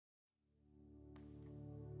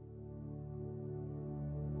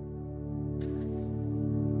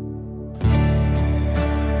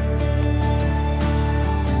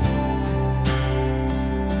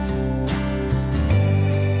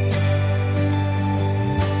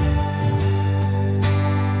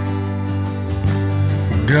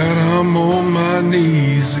God, I'm on my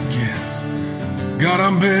knees again. God,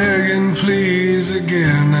 I'm begging, please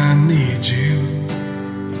again. I need you.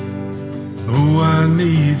 Oh, I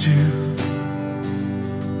need you.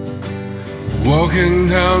 Walking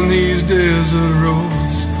down these desert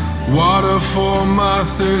roads, water for my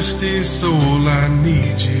thirsty soul. I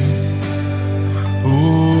need you.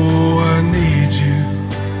 Oh, I need you.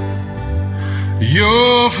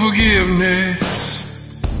 Your forgiveness,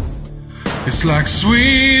 it's like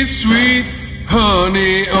sweet, sweet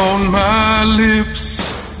honey on my lips.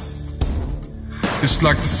 It's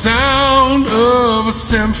like the sound of a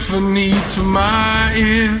symphony to my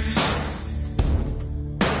ears.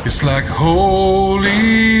 It's like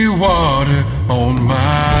holy water on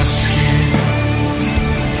my skin.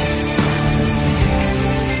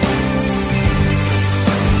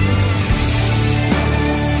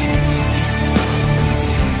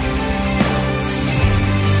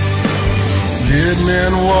 Dead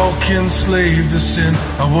men walk enslaved to sin.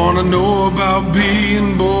 I wanna know about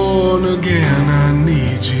being born again. I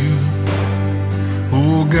need you.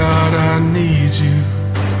 Oh God, I need you.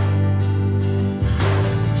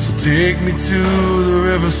 So take me to the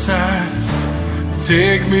riverside.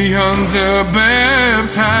 Take me under,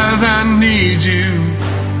 baptize. I need you.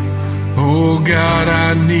 Oh God,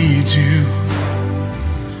 I need you.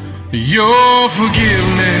 Your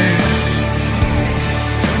forgiveness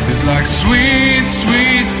is like sweet,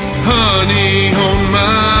 sweet honey on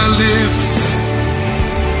my lips.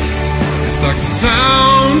 It's like the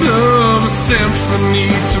sound of a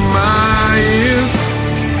symphony to my ears.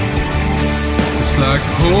 It's like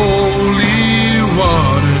holy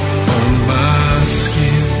water on my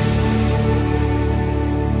skin.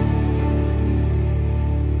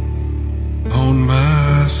 On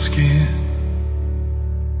my skin.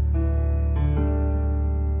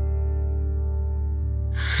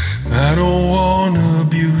 I don't wanna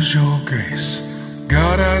abuse your grace.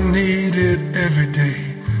 God, I need it every day.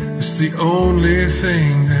 It's the only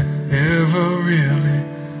thing that ever really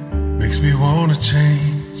makes me wanna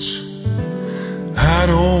change. I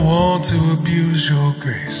don't want to abuse your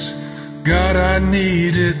grace. God, I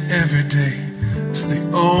need it every day. It's the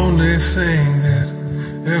only thing that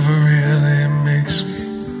ever really makes me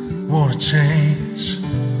wanna change.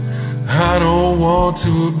 I don't want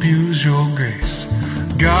to abuse your grace.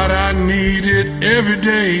 God, I need it every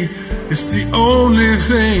day. It's the only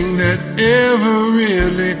thing that ever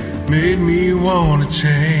really made me wanna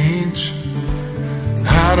change.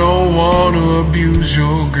 I don't want to abuse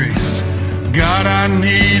your grace. God, I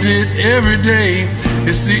need it every day.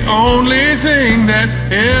 It's the only thing that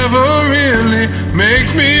ever really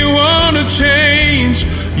makes me wanna change.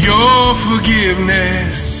 Your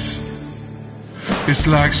forgiveness, it's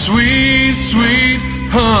like sweet, sweet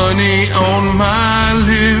honey on my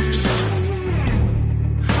lips.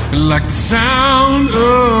 Like the sound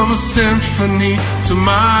of a symphony to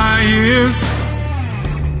my ears.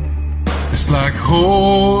 It's like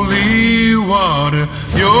holy water.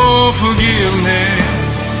 Your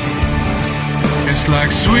forgiveness, it's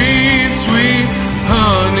like sweet, sweet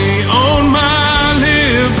honey on my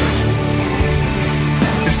lips.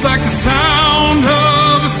 It's like the sound